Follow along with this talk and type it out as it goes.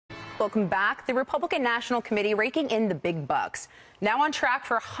welcome back. The Republican National Committee raking in the big bucks. Now on track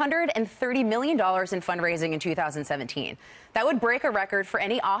for $130 million in fundraising in 2017. That would break a record for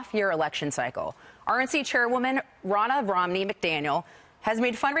any off-year election cycle. RNC Chairwoman Ronna Romney McDaniel has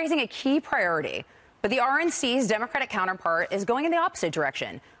made fundraising a key priority. But the RNC's Democratic counterpart is going in the opposite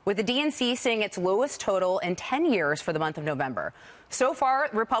direction, with the DNC seeing its lowest total in 10 years for the month of November. So far,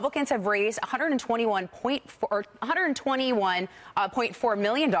 Republicans have raised $121.4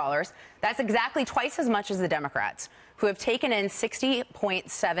 million. That's exactly twice as much as the Democrats, who have taken in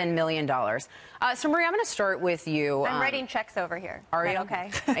 $60.7 million. So, Maria, I'm going to start with you. I'm writing checks over here. Are you?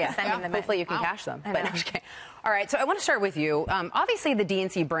 Okay. Yeah. Sending them Hopefully in. you can cash them. I But know. no, okay. All right, so I want to start with you. Obviously, the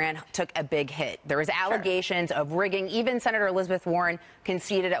DNC brand took a big hit. There was allegations of rigging. Even Senator Elizabeth Warren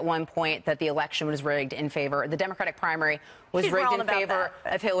conceded at one point that the election was rigged in favor. The Democratic primary was She's rigged wrong in about favor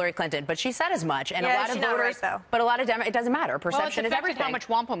that, of Hillary Clinton. But she said as much. And a Yeah, lot of she's not voters, right, though. but a lot of it doesn't matter. Perception is affected everything. how much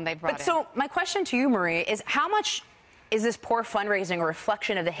wampum they've brought But in. so my question to you, Marie, is how much is this poor fundraising a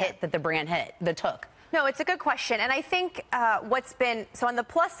reflection of the hit that the brand took? No, it's a good question. And I think what's been, so on the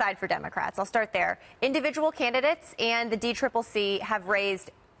plus side for Democrats, I'll start there. Individual candidates and the DCCC have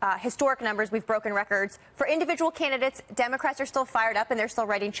raised historic numbers. We've broken records. For individual candidates, Democrats are still fired up and they're still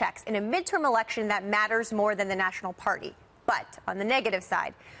writing checks. In a midterm election, that matters more than the national party. But on the negative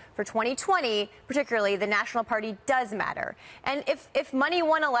side, for 2020, particularly, the national party does matter. And if money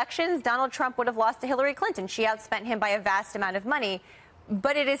won elections, Donald Trump would have lost to Hillary Clinton. She outspent him by a vast amount of money.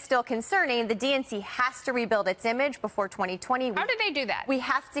 But it is still concerning. The DNC has to rebuild its image before 2020. How did they do that? We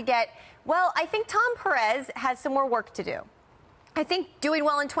have to get, well, I think Tom Perez has some more work to do. I think doing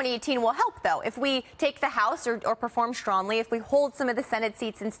well in 2018 will help, though. If we take the House or perform strongly, if we hold some of the Senate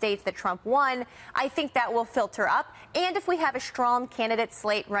seats in states that Trump won, I think that will filter up. And if we have a strong candidate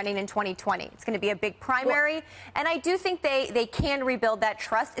slate running in 2020, it's going to be a big primary. And I do think they can rebuild that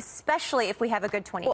trust, especially if we have a good 2020.